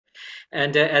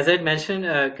And as I'd mentioned,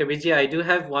 Kabirji, I do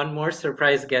have one more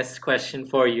surprise guest question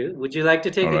for you. Would you like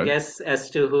to take All a right. guess as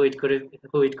to who it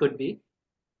could be?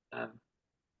 Um,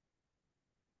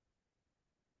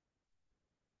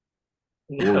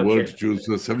 Whole world okay. to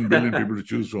choose, 7 billion people to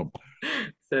choose from.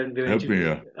 7 billion Help me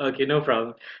children. here. Okay, no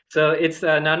problem. So it's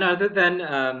none other than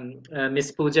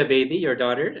Miss Pooja Bedi, your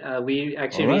daughter. We All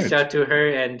actually reached right. out to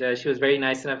her, and she was very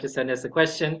nice enough to send us a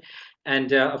question.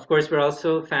 And of course, we're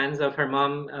also fans of her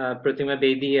mom, Pratima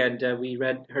Bedi, and we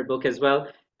read her book as well.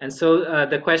 And so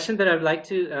the question that I'd like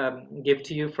to give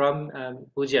to you from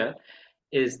Pooja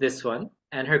is this one.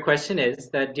 And her question is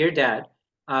that, Dear Dad,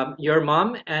 your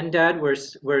mom and dad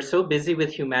were so busy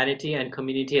with humanity and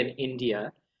community in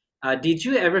India. Did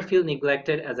you ever feel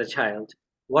neglected as a child?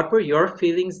 What were your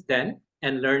feelings then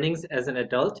and learnings as an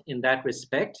adult in that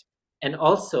respect? And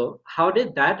also, how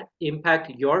did that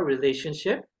impact your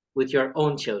relationship with your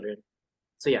own children?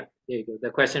 So yeah, there you go.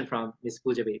 The question from Miss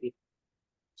Pooja Bedi.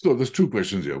 So there's two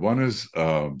questions here. One is,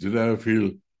 did I ever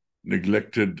feel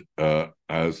neglected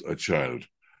as a child?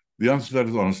 The answer to that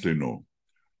is honestly no.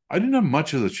 I didn't have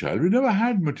much as a child. We never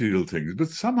had material things, but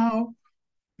somehow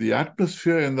the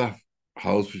atmosphere in the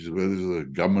house, which is whether it's a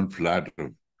government flat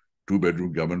or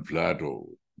two-bedroom government flat or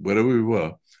wherever we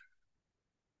were,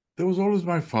 there was always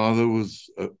my father was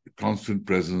a constant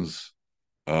presence.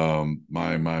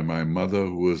 My mother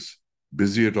who was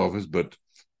busy at office, but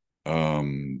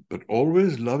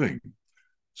always loving.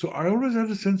 So I always had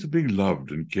a sense of being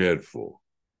loved and cared for,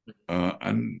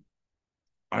 and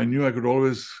I knew I could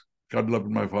always cuddle up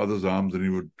in my father's arms, and he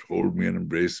would hold me and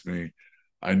embrace me.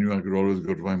 I knew I could always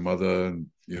go to my mother and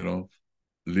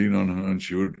lean on her, and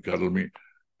she would cuddle me.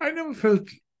 I never felt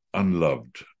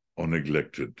unloved or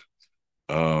neglected,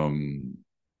 um,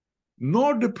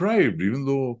 nor deprived, even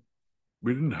though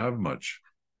we didn't have much.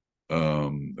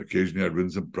 Occasionally I'd win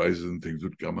some prizes and things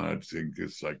would come and I'd think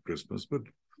it's like Christmas, but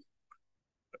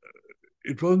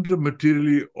it wasn't a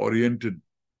materialistically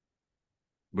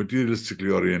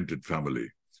oriented family.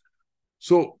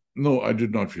 So no, I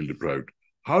did not feel deprived.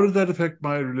 How did that affect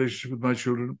my relationship with my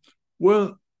children?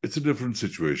 Well, it's a different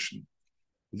situation.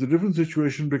 It's a different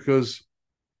situation because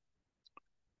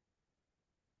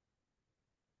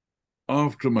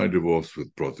after my divorce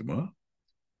with Pratima,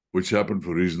 which happened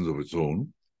for reasons of its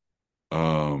own,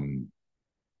 um,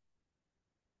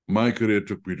 my career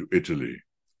took me to Italy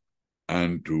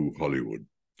and to Hollywood.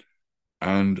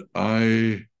 And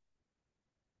I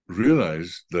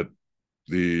realized that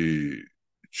the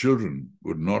children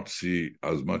would not see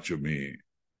as much of me,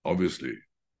 obviously,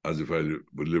 as if I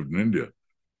would lived in India.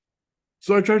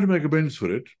 So I tried to make amends for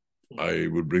it. I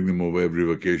would bring them over every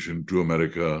vacation to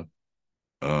America,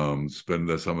 spend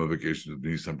their summer vacations with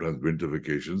me, sometimes winter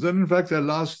vacations. And in fact, their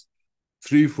last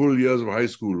 3 full years of high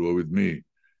school were with me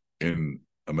in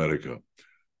America.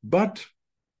 But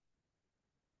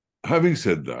having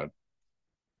said that,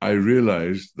 I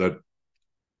realized that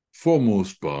for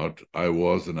most part, I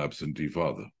was an absentee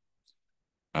father.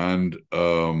 And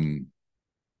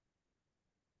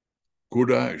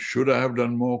should I have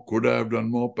done more? Could I have done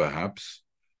more? Perhaps.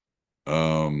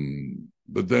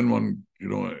 But then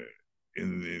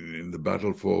in the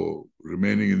battle for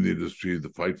remaining in the industry, the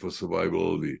fight for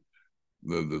survival, the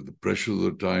pressures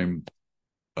of the time,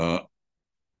 uh,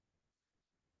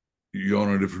 you're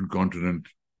on a different continent.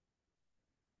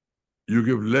 You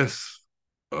give less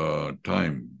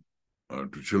time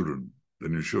to children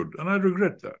than you should, and I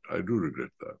regret that. I do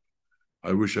regret that.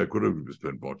 I wish I could have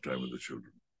spent more time with the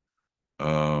children.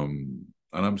 And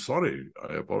I'm sorry.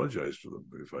 I apologize to them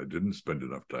if I didn't spend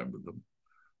enough time with them.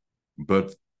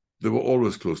 But they were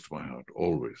always close to my heart,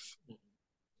 always.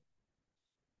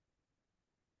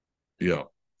 Yeah,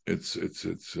 it's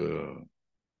a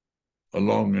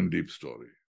long and deep story.